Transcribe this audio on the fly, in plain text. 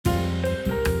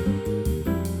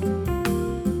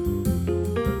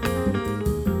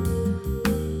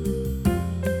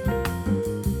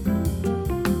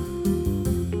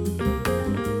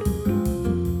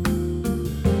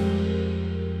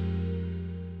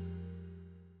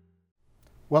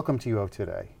Welcome to UO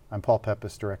Today. I'm Paul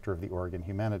Peppis, Director of the Oregon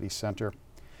Humanities Center.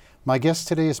 My guest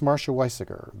today is Marcia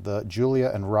Weisiger, the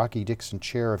Julia and Rocky Dixon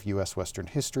Chair of U.S. Western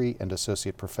History and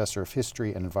Associate Professor of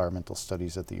History and Environmental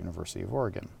Studies at the University of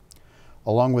Oregon.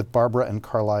 Along with Barbara and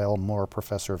Carlisle Moore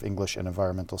Professor of English and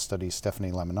Environmental Studies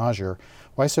Stephanie Lemenager,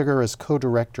 Weisiger is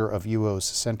co-director of UO's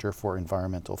Center for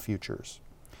Environmental Futures.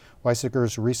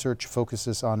 Weisiger's research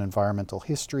focuses on environmental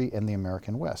history and the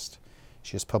American West.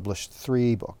 She has published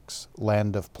 3 books: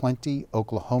 Land of Plenty,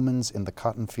 Oklahomans in the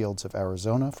Cotton Fields of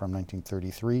Arizona from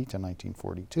 1933 to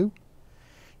 1942,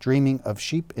 Dreaming of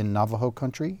Sheep in Navajo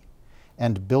Country,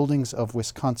 and Buildings of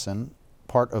Wisconsin,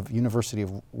 part of University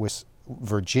of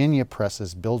Virginia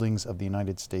Press's Buildings of the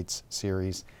United States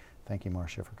series. Thank you,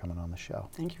 Marcia, for coming on the show.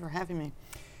 Thank you for having me.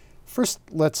 First,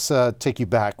 let's take you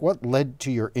back. What led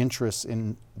to your interest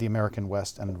in the American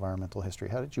West and environmental history?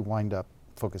 How did you wind up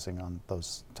focusing on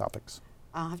those topics?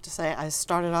 I'll have to say I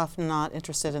started off not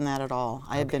interested in that at all.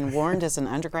 I had been warned as an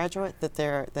undergraduate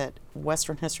that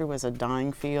Western history was a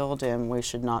dying field and we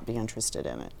should not be interested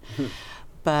in it.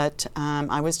 But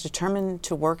I was determined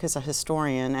to work as a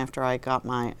historian after I got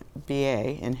my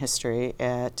BA in history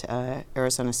at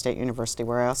Arizona State University,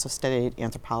 where I also studied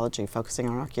anthropology, focusing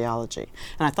on archaeology.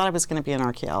 And I thought I was going to be an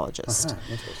archaeologist.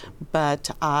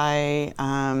 But I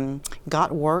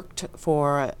got worked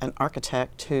for an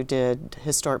architect who did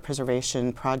historic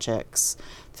preservation projects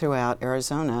throughout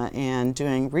Arizona, and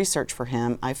doing research for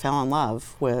him, I fell in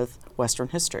love with Western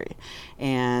history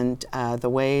and the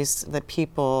ways that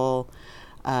people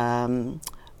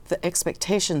the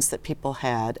expectations that people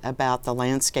had about the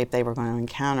landscape they were going to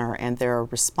encounter and their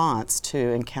response to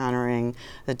encountering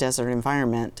the desert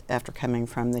environment after coming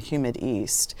from the humid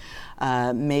East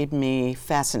made me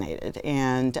fascinated.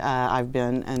 And I've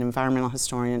been an environmental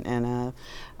historian and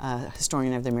a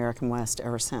historian of the American West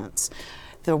ever since.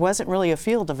 There wasn't really a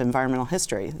field of environmental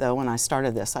history, though, when I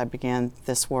started this. I began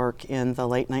this work in the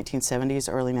late 1970s,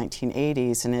 early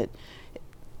 1980s, and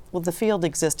well, the field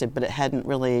existed, but it hadn't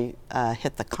really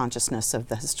hit the consciousness of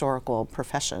the historical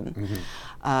profession.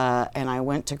 And I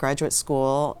went to graduate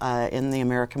school in the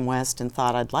American West and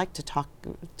thought I'd like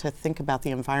to think about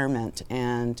the environment.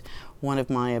 And one of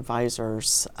my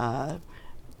advisors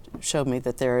showed me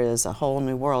that there is a whole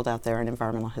new world out there in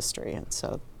environmental history.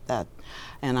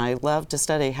 And I love to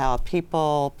study how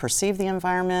people perceive the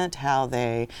environment, how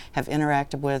they have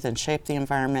interacted with and shaped the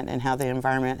environment, and how the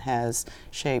environment has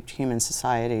shaped human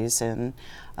societies and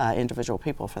individual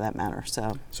people, for that matter.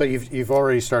 So you've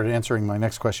already started answering my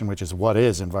next question, which is what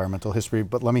is environmental history?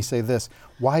 But let me say this: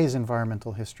 why is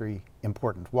environmental history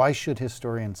important? Why should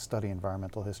historians study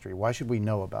environmental history? Why should we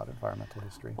know about environmental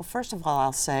history? Well, first of all,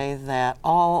 I'll say that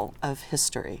all of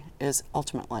history is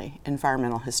ultimately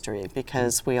environmental history,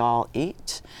 because we all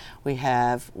eat, we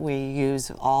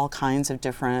use all kinds of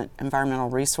different environmental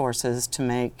resources to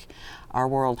make our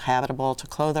world habitable, to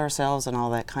clothe ourselves and all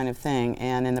that kind of thing.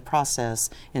 And in the process,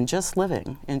 in just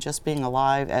living, in just being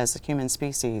alive as a human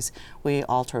species, we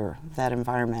alter that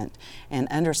environment. And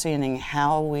understanding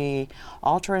how we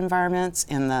alter environments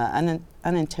and the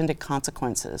unintended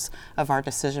consequences of our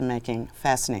decision making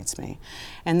fascinates me.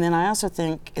 And then I also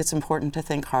think it's important to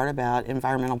think hard about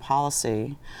environmental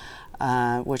policy,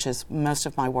 which is most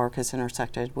of my work has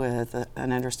intersected with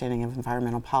an understanding of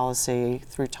environmental policy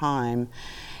through time.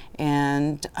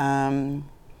 And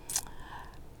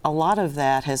a lot of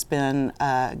that has been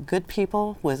good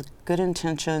people with good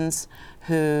intentions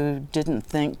who didn't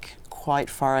think quite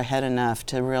far ahead enough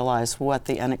to realize what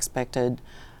the unexpected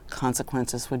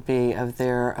consequences would be of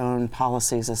their own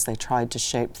policies as they tried to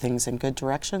shape things in good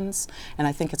directions. And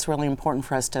I think it's really important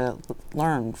for us to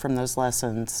learn from those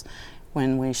lessons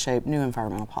when we shape new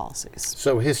environmental policies.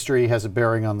 So history has a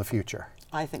bearing on the future.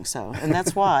 I think so, and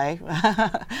that's why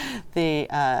the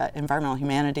environmental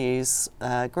humanities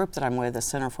group that I'm with, the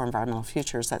Center for Environmental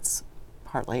Futures, that's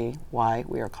partly why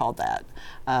we are called that,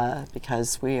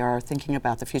 because we are thinking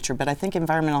about the future. But I think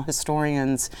environmental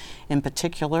historians in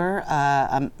particular,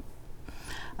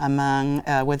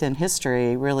 within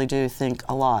history, really do think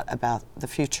a lot about the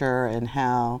future and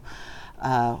how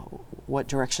what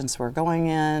directions we're going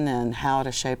in and how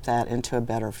to shape that into a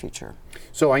better future.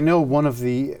 So I know one of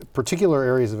the particular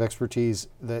areas of expertise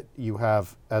that you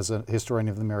have as a historian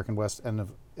of the American West and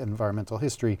of environmental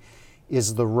history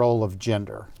is the role of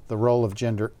gender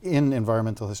in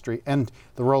environmental history, and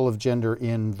the role of gender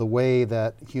in the way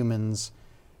that humans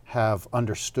have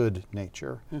understood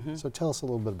nature. So tell us a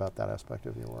little bit about that aspect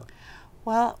of your work.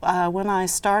 Well, when I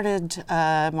started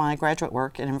my graduate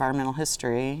work in environmental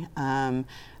history,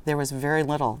 there was very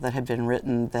little that had been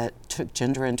written that took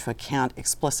gender into account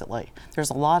explicitly. There's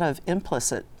a lot of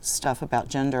implicit stuff about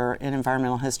gender in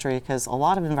environmental history because a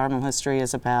lot of environmental history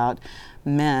is about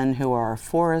men who are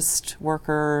forest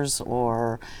workers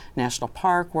or national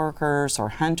park workers or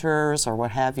hunters or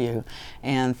what have you,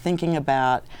 and thinking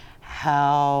about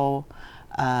how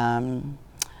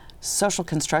social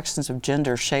constructions of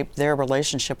gender shape their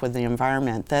relationship with the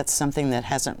environment. That's something that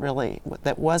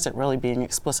wasn't really being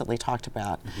explicitly talked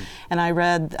about. And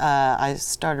I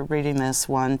started reading this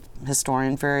one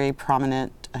historian, very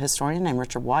prominent historian named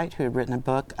Richard White, who had written a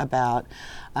book about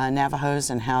Navajos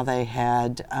and how they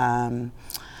had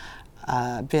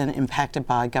been impacted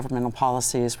by governmental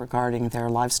policies regarding their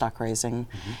livestock raising,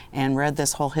 and read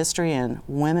this whole history, and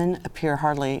women appear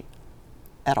hardly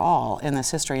at all in this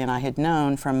history. And I had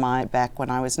known from back when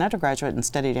I was an undergraduate and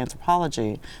studied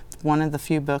anthropology, one of the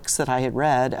few books that I had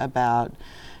read about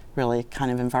really kind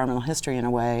of environmental history in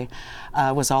a way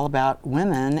was all about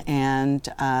women and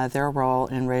their role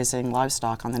in raising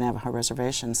livestock on the Navajo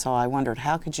reservation. So I wondered,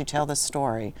 how could you tell this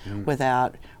story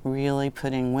without really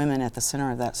putting women at the center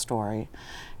of that story?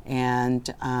 And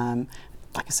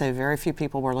like I say, very few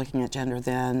people were looking at gender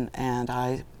then,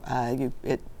 and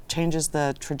it changes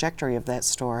the trajectory of that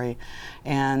story.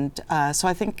 And so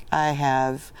I think I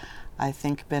have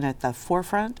been at the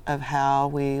forefront of how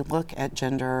we look at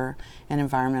gender in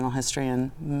environmental history,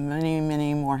 and many,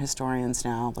 many more historians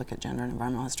now look at gender in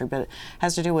environmental history. But it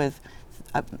has to do with,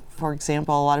 for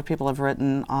example, a lot of people have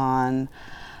written on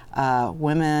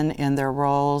women in their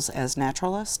roles as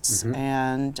naturalists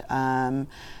and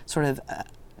sort of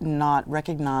not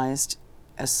recognized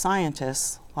as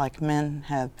scientists like men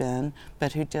have been,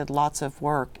 but who did lots of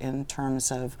work in terms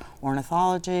of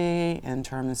ornithology, in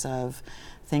terms of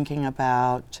thinking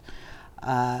about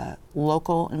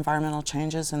local environmental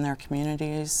changes in their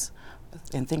communities,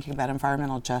 and thinking about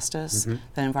environmental justice.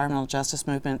 The environmental justice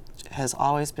movement has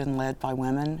always been led by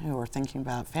women who are thinking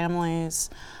about families,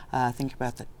 thinking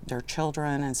about their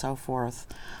children and so forth.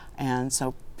 And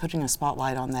so putting a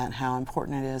spotlight on that, how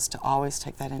important it is to always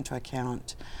take that into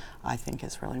account, I think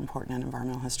is really important in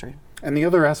environmental history. And the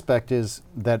other aspect is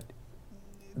that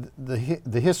the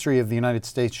history of the United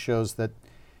States shows that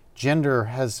gender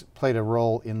has played a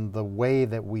role in the way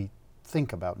that we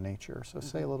think about nature. So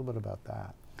say a little bit about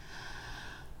that.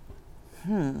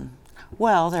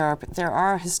 Well, there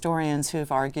are historians who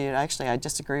have argued, actually I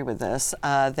disagree with this,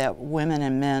 that women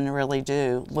and men really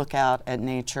do look out at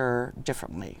nature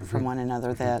differently from one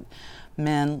another, that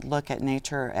men look at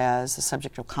nature as a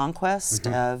subject of conquest,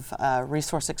 of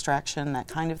resource extraction, that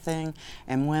kind of thing,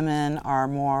 and women are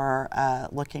more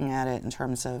looking at it in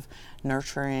terms of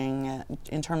nurturing,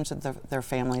 in terms of their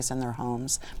families and their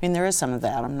homes. I mean, there is some of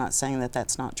that. I'm not saying that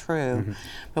that's not true.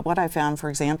 But what I found, for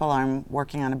example, I'm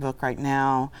working on a book right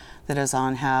now that is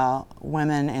on how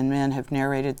women and men have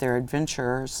narrated their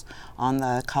adventures on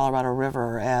the Colorado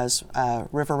River as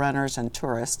river runners and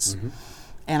tourists.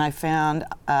 And I found,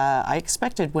 I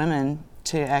expected women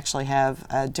to actually have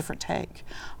a different take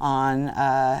on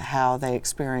how they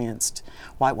experienced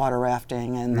whitewater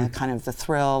rafting and the kind of the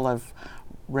thrill of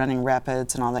running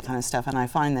rapids and all that kind of stuff. And I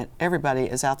find that everybody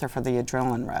is out there for the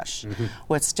adrenaline rush.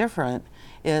 What's different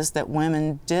is that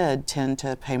women did tend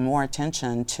to pay more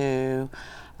attention to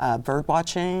bird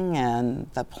watching and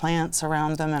the plants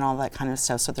around them and all that kind of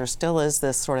stuff. So there still is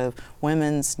this sort of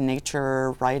women's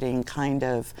nature writing kind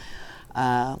of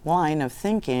line of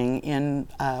thinking in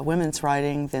women's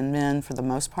writing than men for the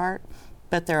most part.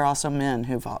 But there are also men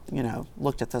who've,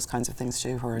 looked at those kinds of things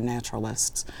too, who are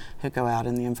naturalists, who go out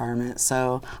in the environment.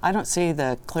 So I don't see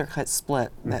the clear-cut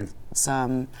split that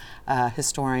some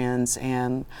historians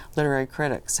and literary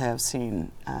critics have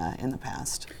seen in the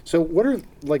past. So what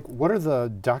are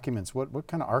the documents? What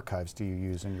kind of archives do you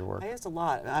use in your work? I use a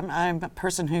lot. I'm a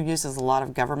person who uses a lot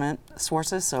of government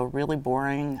sources, so really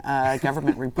boring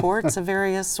government reports of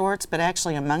various sorts. But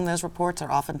actually, among those reports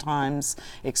are oftentimes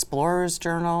explorers'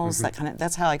 journals.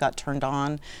 That's how I got turned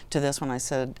on to this when I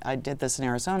said I did this in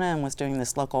Arizona and was doing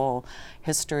this local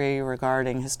history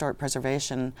regarding historic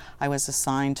preservation. I was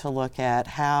assigned to look at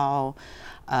how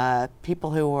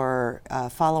people who were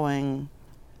following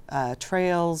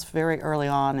trails very early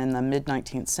on in the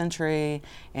mid-19th century,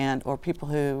 or people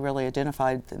who really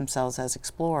identified themselves as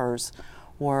explorers,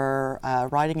 were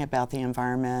writing about the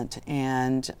environment,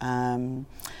 and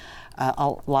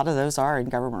a lot of those are in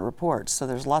government reports. So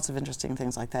there's lots of interesting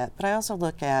things like that. But I also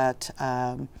look at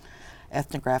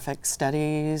ethnographic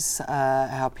studies,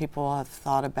 how people have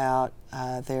thought about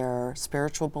their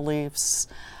spiritual beliefs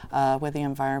with the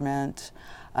environment,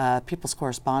 people's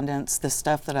correspondence. This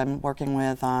stuff that I'm working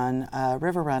with on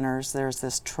River Runners, there's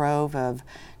this trove of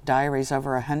diaries,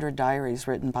 over 100 diaries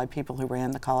written by people who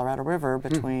ran the Colorado River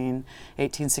between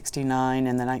 1869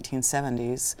 and the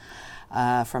 1970s.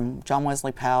 From John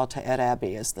Wesley Powell to Ed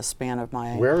Abbey is the span of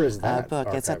my Where is that book.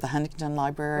 archive? It's at the Huntington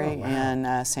Library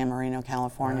in San Marino,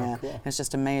 California. Wow, cool. It's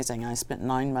just amazing. I spent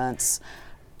 9 months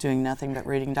doing nothing but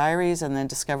reading diaries, and then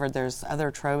discovered there's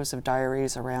other troves of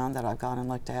diaries around that I've gone and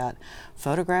looked at.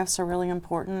 Photographs are really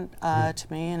important to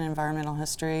me in environmental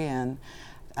history, and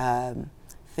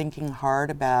thinking hard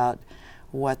about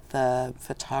what the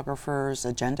photographer's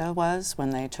agenda was when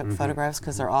they took photographs,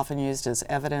 because they're often used as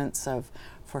evidence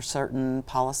for certain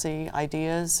policy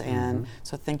ideas, and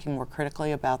so thinking more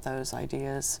critically about those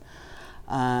ideas.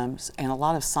 And a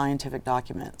lot of scientific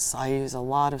documents. I use a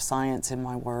lot of science in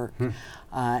my work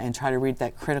and try to read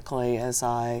that critically as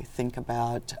I think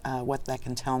about what that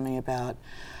can tell me about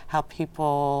how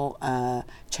people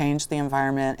changed the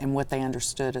environment and what they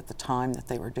understood at the time that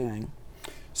they were doing.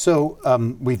 So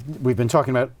we've been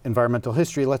talking about environmental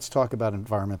history. Let's talk about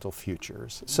environmental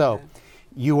futures. So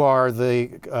you are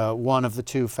the one of the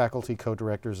 2 faculty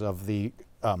co-directors of the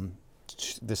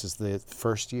this is the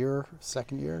first year,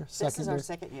 second year? This is our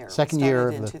second year. Second We year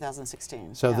started of in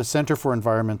 2016. So the Center for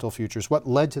Environmental Futures. What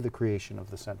led to the creation of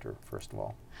the center, first of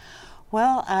all?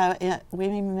 Well,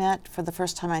 we met for the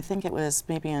first time, I think it was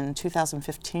maybe in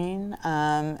 2015,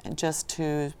 just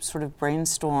to sort of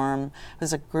brainstorm. It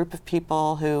was a group of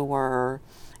people who were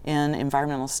in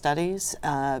environmental studies,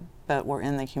 but were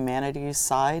in the humanities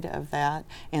side of that,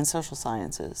 and social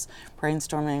sciences,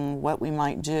 brainstorming what we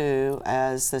might do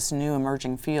as this new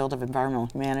emerging field of environmental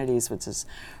humanities, which has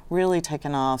really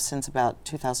taken off since about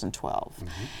 2012,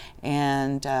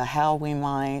 and how we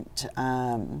might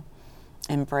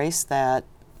embrace that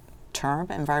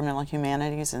term, environmental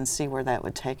humanities, and see where that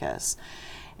would take us.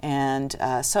 And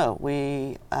so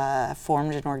we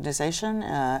formed an organization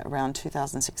around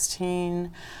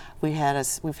 2016. We've had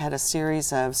a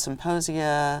series of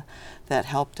symposia that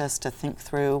helped us to think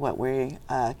through what we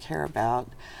care about.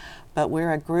 But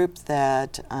we're a group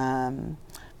that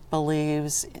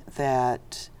believes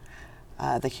that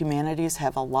the humanities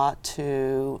have a lot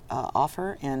to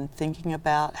offer in thinking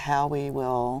about how we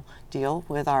will deal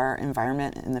with our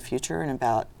environment in the future, and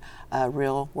about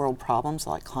real world problems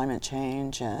like climate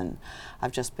change. And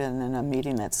I've just been in a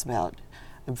meeting that's about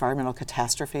environmental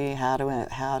catastrophe, how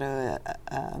to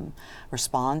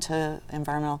respond to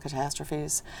environmental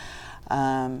catastrophes.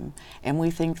 And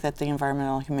we think that the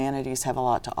environmental humanities have a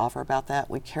lot to offer about that.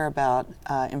 We care about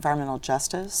environmental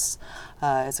justice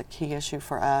as a key issue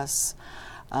for us,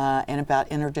 and about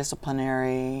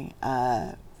interdisciplinary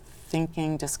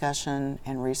thinking, discussion,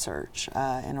 and research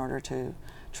in order to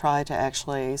try to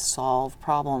actually solve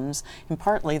problems. And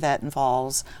partly that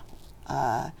involves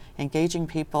engaging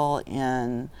people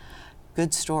in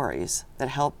good stories that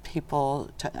help people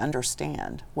to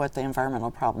understand what the environmental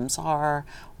problems are,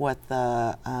 what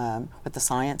the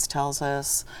science tells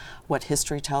us, what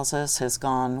history tells us has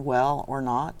gone well or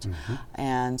not,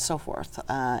 and so forth.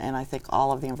 And I think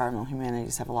all of the environmental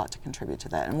humanities have a lot to contribute to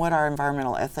that, and what our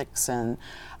environmental ethics and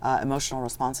emotional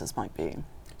responses might be.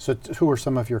 So who are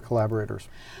some of your collaborators?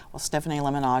 Well, Stephanie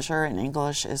Lemonager in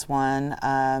English is one,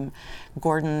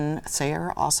 Gordon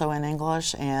Sayer also in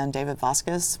English, and David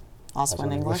Vasquez also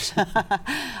in English.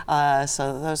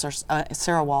 So those are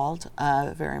Sarah Wald,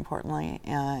 very importantly,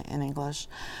 in English,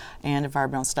 and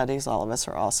environmental studies. All of us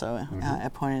are also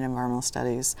appointed in environmental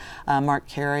studies. Mark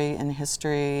Carey in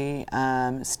history,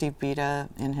 Steve Beta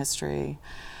in history,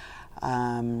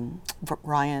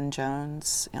 Ryan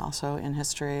Jones also in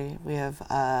history. We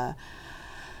have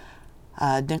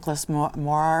Nicholas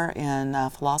Morar in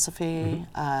philosophy,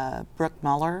 Brooke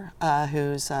Muller,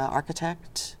 who's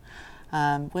architect,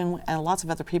 and lots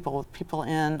of other people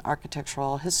in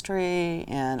architectural history,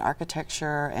 in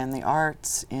architecture and the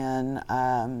arts, we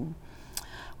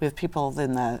have people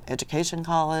in the education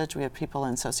college, we have people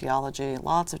in sociology,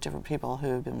 lots of different people who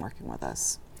have been working with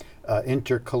us.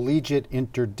 Intercollegiate,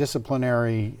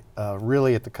 interdisciplinary,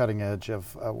 really at the cutting edge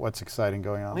of what's exciting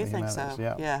going on in the humanities. We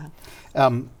think so,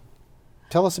 yeah.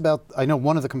 Tell us about, I know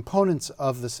one of the components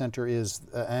of the center is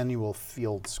the annual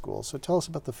field school. So tell us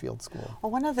about the field school.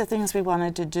 Well, one of the things we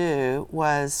wanted to do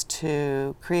was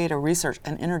to create an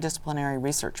interdisciplinary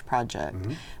research project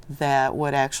that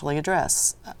would actually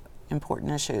address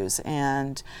important issues.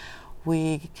 And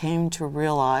we came to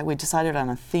realize, we decided on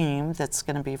a theme that's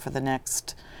going to be for the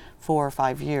next 4 or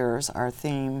 5 years, our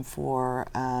theme for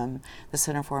the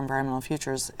Center for Environmental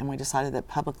Futures, and we decided that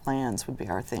public lands would be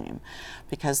our theme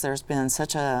because there's been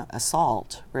such a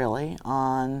assault, really,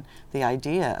 on the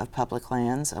idea of public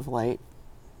lands of late,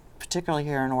 particularly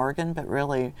here in Oregon, but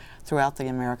really throughout the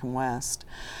American West.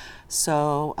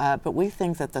 So, but we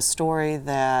think that the story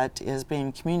that is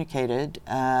being communicated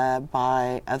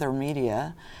by other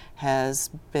media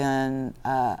has been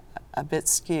a bit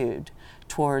skewed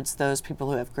towards those people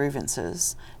who have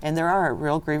grievances. And there are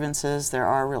real grievances, there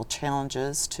are real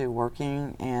challenges to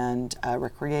working and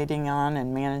recreating on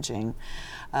and managing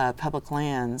public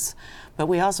lands. But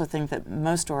we also think that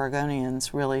most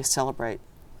Oregonians really celebrate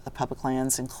the public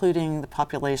lands, including the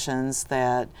populations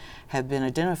that have been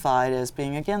identified as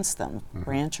being against them,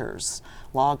 ranchers,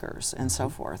 loggers, and so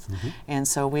forth. And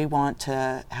so we want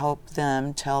to help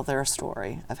them tell their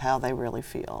story of how they really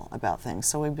feel about things.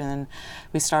 So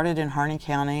we started in Harney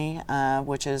County,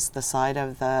 which is the site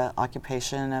of the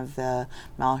occupation of the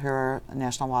Malheur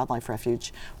National Wildlife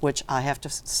Refuge, which I have to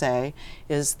say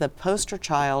is the poster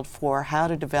child for how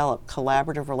to develop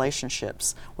collaborative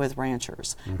relationships with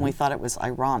ranchers. And we thought it was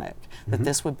ironic that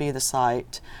this would be the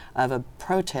site of a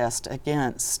protest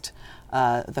against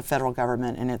the federal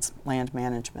government and its land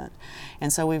management.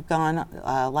 And so we've gone,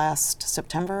 last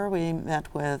September we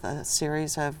met with a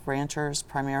series of ranchers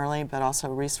primarily, but also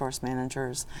resource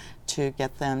managers to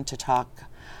get them to talk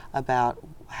about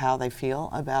how they feel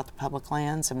about the public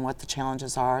lands and what the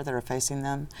challenges are that are facing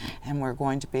them. And we're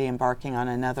going to be embarking on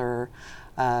another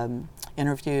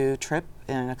interview trip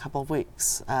in a couple of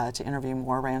weeks to interview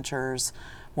more ranchers,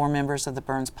 more members of the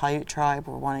Burns Paiute tribe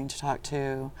we're wanting to talk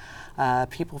to,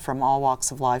 people from all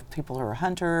walks of life, people who are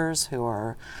hunters, who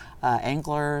are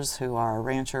anglers, who are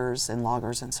ranchers and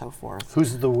loggers and so forth.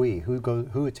 Who's the we?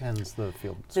 Who attends the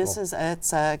field school?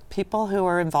 It's people who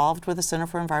are involved with the Center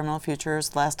for Environmental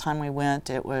Futures. Last time we went,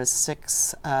 it was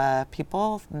 6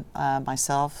 people,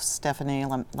 myself, Stephanie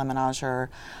Lemenager,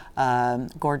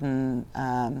 Gordon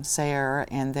Sayer,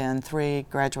 and then 3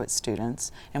 graduate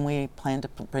students. And we plan to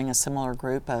bring a similar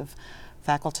group of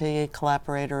faculty,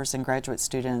 collaborators, and graduate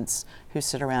students who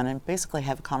sit around and basically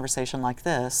have a conversation like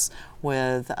this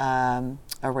with a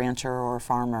rancher or a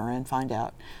farmer and find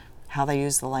out how they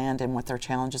use the land and what their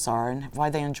challenges are and why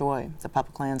they enjoy the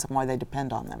public lands and why they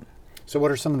depend on them. So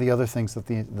what are some of the other things that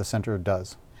the center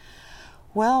does?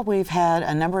 Well, we've had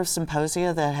a number of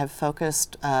symposia that have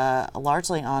focused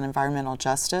largely on environmental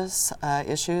justice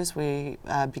issues. We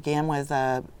began with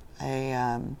a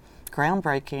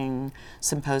groundbreaking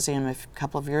symposium a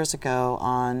couple of years ago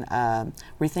on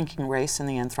rethinking race in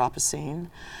the Anthropocene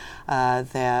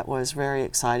that was very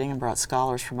exciting and brought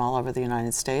scholars from all over the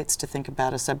United States to think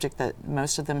about a subject that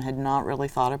most of them had not really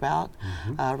thought about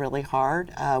really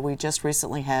hard. We just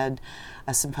recently had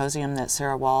a symposium that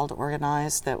Sarah Wald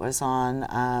organized that was on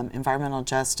environmental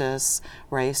justice,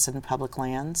 race, and public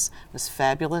lands. It was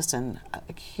fabulous and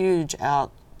a huge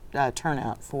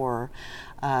turnout for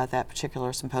that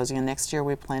particular symposium. Next year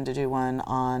we plan to do one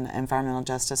on environmental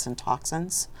justice and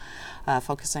toxins,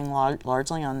 focusing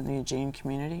largely on the Eugene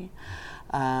community.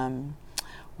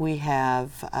 We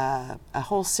have a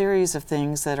whole series of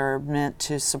things that are meant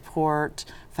to support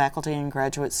faculty and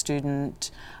graduate student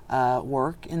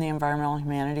work in the environmental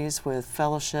humanities with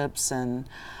fellowships and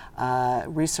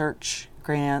research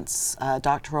grants,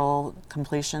 doctoral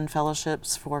completion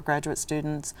fellowships for graduate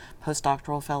students,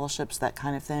 postdoctoral fellowships, that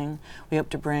kind of thing. We hope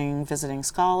to bring visiting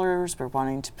scholars. We're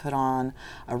wanting to put on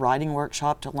a writing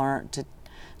workshop to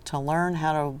learn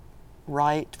how to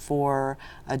write for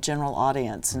a general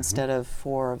audience instead of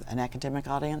for an academic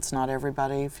audience. Not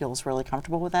everybody feels really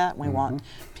comfortable with that. We want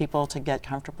people to get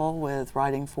comfortable with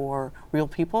writing for real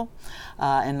people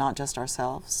and not just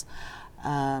ourselves.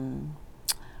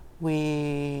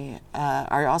 We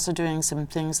are also doing some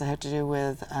things that have to do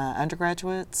with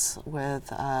undergraduates.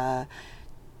 With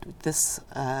this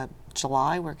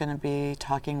July, we're going to be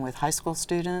talking with high school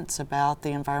students about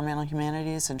the environmental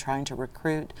humanities and trying to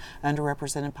recruit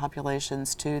underrepresented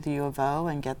populations to the U of O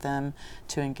and get them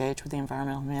to engage with the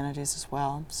environmental humanities as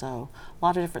well. So a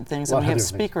lot of different things. And we have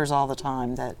speakers all the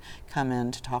time that come in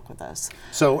to talk with us.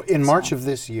 So in March of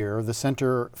this year, the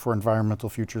Center for Environmental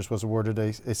Futures was awarded a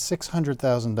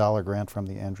 $600,000 grant from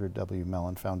the Andrew W.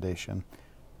 Mellon Foundation.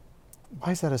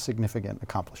 Why is that a significant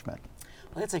accomplishment?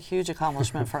 Well, it's a huge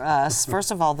accomplishment for us.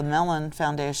 First of all, the Mellon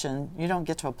Foundation, you don't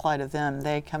get to apply to them,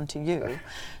 they come to you.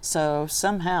 So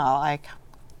somehow I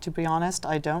to be honest,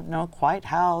 I don't know quite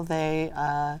how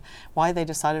why they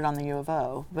decided on the U of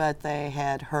O, but they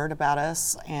had heard about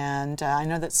us, and I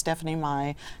know that Stephanie,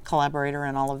 my collaborator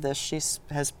in all of this,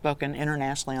 has spoken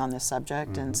internationally on this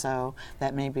subject, and so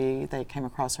that maybe they came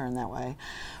across her in that way.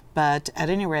 But at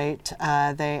any rate,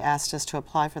 they asked us to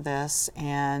apply for this,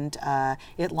 and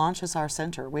it launches our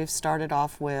center. We've started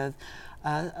off with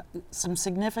some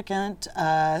significant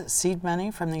seed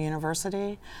money from the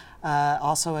university,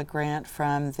 also a grant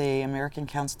from the American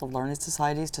Council of Learned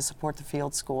Societies to support the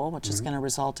field school, which is going to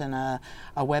result in a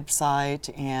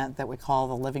website that we call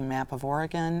the Living Map of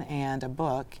Oregon, and a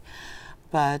book.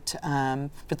 But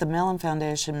the Mellon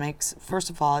Foundation first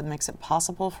of all, it makes it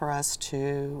possible for us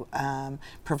to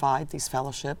provide these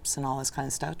fellowships and all this kind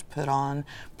of stuff, to put on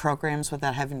programs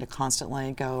without having to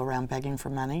constantly go around begging for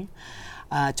money.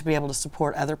 To be able to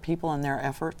support other people in their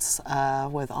efforts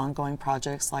with ongoing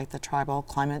projects like the Tribal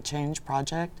Climate Change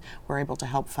Project. We're able to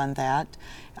help fund that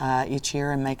each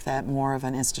year and make that more of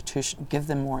an institution, give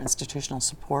them more institutional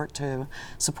support to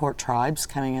support tribes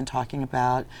coming and talking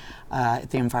about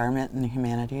the environment and the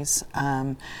humanities.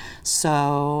 And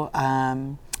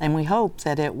we hope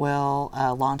that it will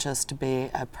launch us to be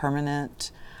a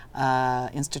permanent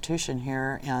institution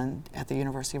here at the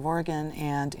University of Oregon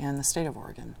and in the state of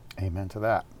Oregon. Amen to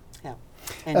that. Yeah,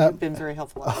 and you've been very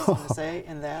helpful, I was going to say,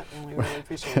 in that, and we really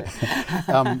appreciate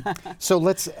it. So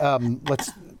let's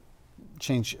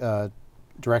change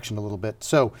direction a little bit.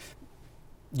 So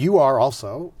you are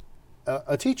also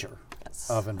a teacher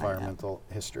of environmental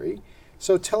history.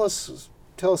 So tell us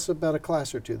about a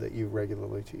class or two that you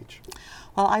regularly teach.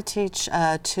 Well, I teach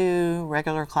 2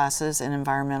 regular classes in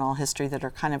environmental history that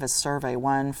are kind of a survey,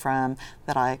 one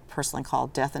that I personally call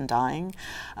Death and Dying,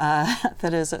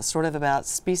 that is sort of about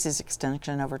species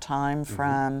extinction over time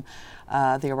from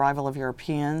the arrival of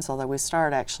Europeans, although we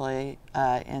start actually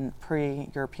in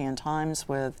pre-European times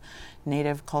with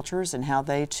native cultures and how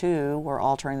they too were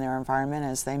altering their environment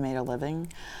as they made a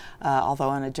living, although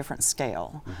on a different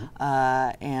scale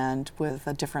and with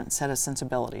a different set of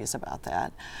sensibilities about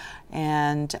that.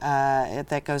 And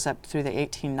that goes up through the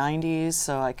 1890s,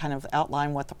 so I kind of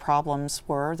outline what the problems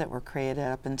were that were created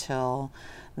up until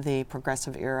the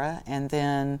Progressive Era, and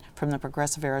then from the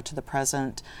Progressive Era to the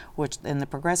present, which in the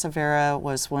Progressive Era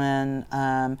was when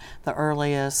the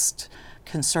earliest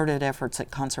concerted efforts at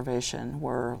conservation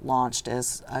were launched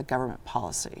as a government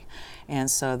policy. And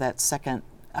so that second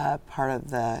part of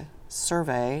the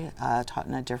survey, taught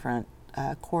in a different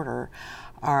quarter,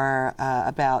 are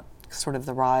about sort of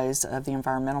the rise of the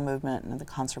environmental movement and the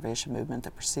conservation movement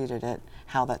that preceded it,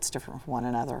 how that's different from one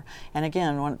another. And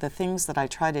again, one of the things that I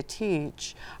try to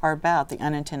teach are about the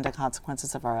unintended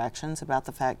consequences of our actions, about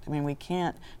the fact, we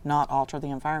can't not alter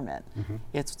the environment.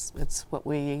 It's what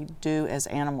we do as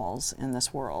animals in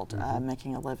this world,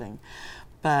 making a living.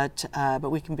 But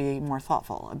we can be more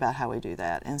thoughtful about how we do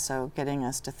that. And so getting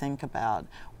us to think about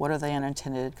what are the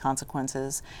unintended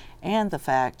consequences, and the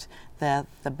fact that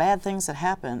the bad things that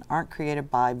happen aren't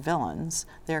created by villains,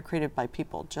 they're created by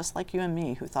people just like you and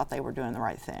me who thought they were doing the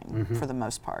right thing for the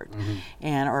most part,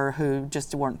 and or who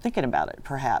just weren't thinking about it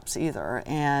perhaps either,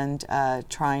 and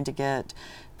trying to get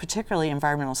particularly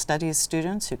environmental studies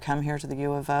students who come here to the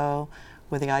U of O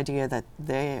with the idea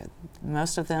that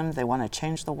most of them, they want to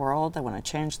change the world, they want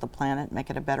to change the planet, make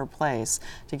it a better place,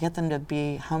 to get them to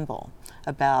be humble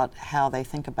about how they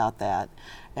think about that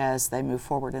as they move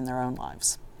forward in their own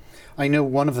lives. I know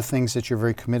one of the things that you're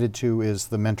very committed to is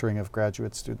the mentoring of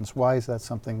graduate students. Why is that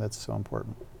something that's so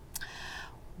important?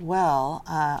 Well,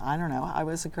 I don't know. I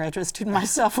was a graduate student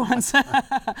myself once,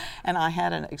 and I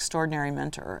had an extraordinary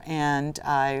mentor. And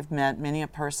I've met many a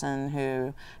person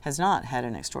who has not had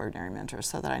an extraordinary mentor,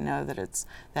 so that I know that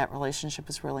that relationship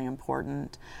is really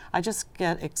important. I just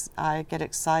get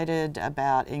excited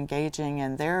about engaging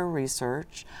in their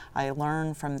research. I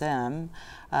learn from them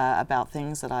about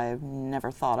things that I've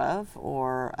never thought of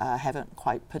or haven't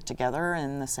quite put together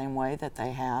in the same way that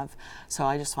they have. So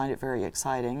I just find it very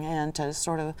exciting, and to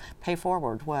sort of pay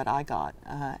forward what I got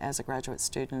as a graduate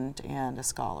student and a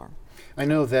scholar. I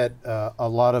know that a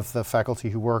lot of the faculty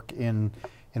who work in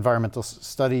environmental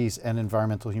studies and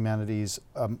environmental humanities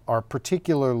are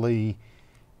particularly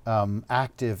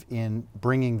active in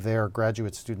bringing their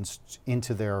graduate students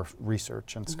into their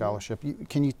research and scholarship.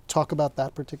 Can you talk about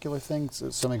that particular thing?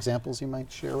 Some examples you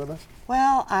might share with us?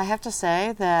 Well, I have to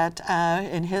say that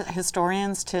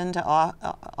historians tend to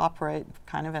operate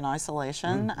kind of in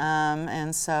isolation,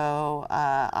 and so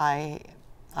I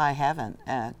haven't,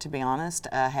 to be honest,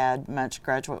 had much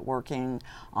graduate working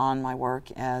on my work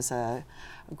as a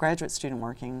graduate student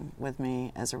working with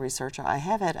me as a researcher. I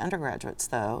have had undergraduates,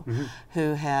 though,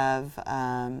 who have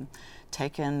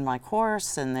taken my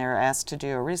course and they're asked to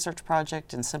do a research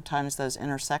project, and sometimes those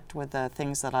intersect with the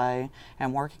things that I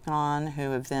am working on,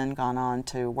 who have then gone on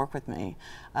to work with me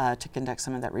to conduct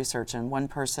some of that research. And one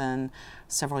person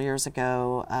several years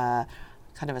ago,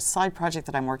 kind of a side project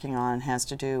that I'm working on, has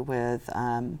to do with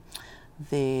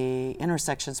the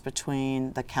intersections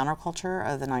between the counterculture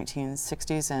of the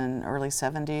 1960s and early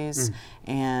 70s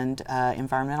and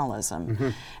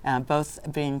environmentalism,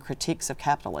 both being critiques of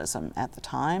capitalism at the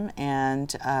time.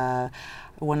 And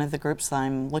one of the groups that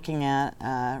I'm looking at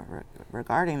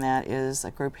regarding that is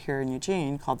a group here in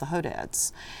Eugene called the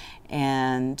Hodads.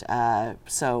 And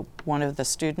so one of the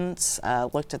students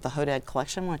looked at the Hodad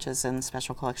collection, which is in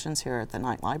special collections here at the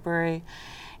Knight Library,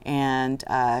 and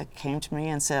came to me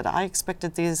and said, I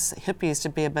expected these hippies to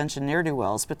be a bunch of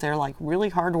ne'er-do-wells, but they're like really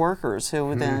hard workers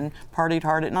who then partied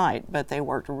hard at night, but they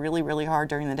worked really, really hard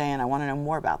during the day, and I want to know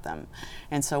more about them.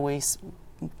 And so we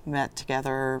met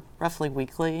together roughly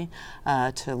weekly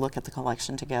to look at the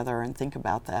collection together and think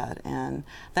about that. And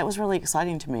that was really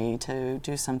exciting to me, to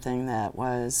do something that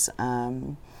was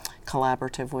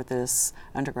collaborative with this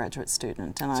undergraduate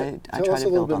student. And I tried to build on Tell us a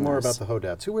little bit more those. about the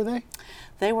Hodads. Who were they?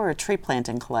 They were a tree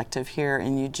planting collective here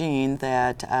in Eugene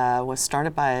that was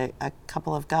started by a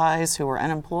couple of guys who were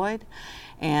unemployed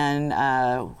and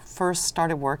first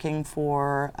started working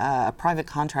for a private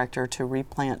contractor to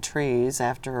replant trees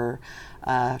after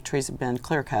trees had been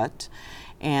clear cut,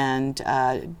 and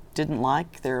didn't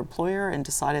like their employer and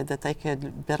decided that they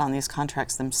could bid on these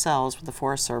contracts themselves with the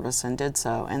Forest Service, and did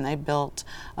so. And they built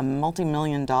a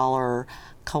multi-million-dollar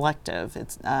collective.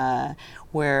 It's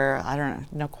where, I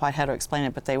don't know quite how to explain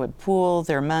it, but they would pool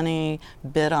their money,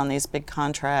 bid on these big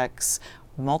contracts,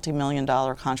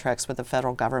 multi-million-dollar contracts with the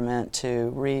federal government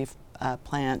to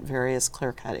replant various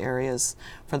clear-cut areas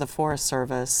for the Forest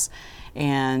Service.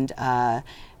 And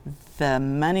the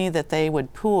money that they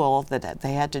would pool, that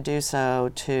they had to do so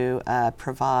to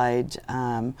provide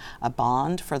a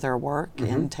bond for their work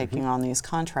in taking on these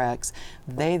contracts.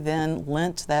 They then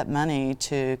lent that money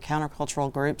to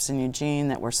countercultural groups in Eugene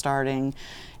that were starting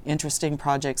interesting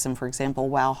projects. And for example,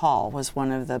 Wow Hall was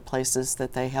one of the places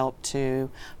that they helped to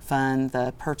fund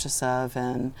the purchase of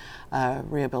and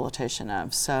rehabilitation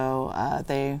of. So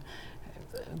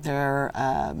their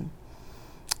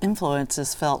influence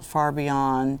is felt far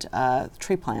beyond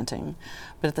tree planting.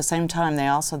 But at the same time, they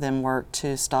also then worked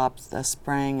to stop the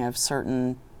spraying of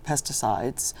certain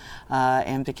pesticides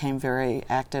and became very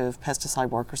active pesticide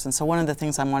workers. And so one of the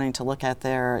things I'm wanting to look at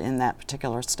there in that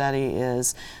particular study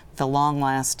is the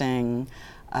long-lasting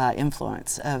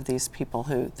influence of these people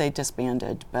who they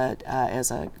disbanded, but as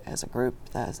a group,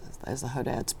 as the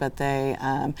Hodads, but they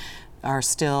are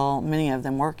still, many of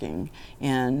them, working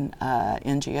in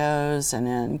NGOs and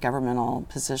in governmental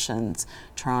positions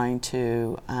trying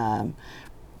to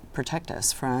protect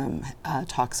us from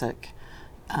toxic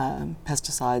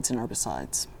pesticides and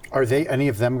herbicides. Are any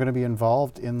of them going to be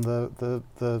involved in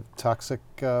the toxic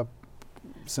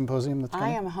symposium that's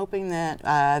coming? I am hoping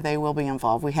that they will be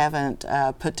involved. We haven't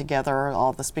put together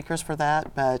all the speakers for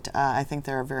that, but I think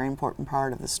they're a very important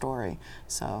part of the story.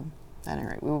 So at any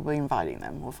rate, we will be inviting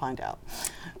them. We'll find out.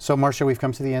 So, Marcia, we've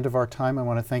come to the end of our time. I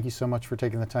want to thank you so much for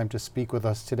taking the time to speak with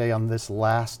us today on this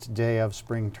last day of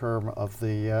spring term of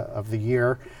the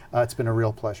year. It's been a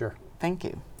real pleasure. Thank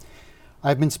you.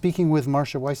 I've been speaking with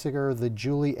Marcia Weisiger, the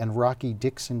Julie and Rocky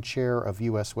Dixon Chair of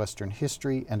U.S. Western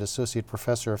History and Associate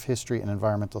Professor of History and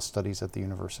Environmental Studies at the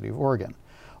University of Oregon.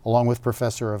 Along with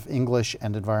Professor of English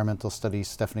and Environmental Studies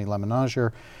Stephanie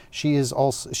Lemenager, she is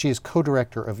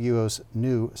co-director of UO's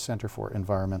new Center for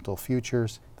Environmental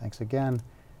Futures. Thanks again.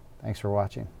 Thanks for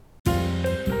watching.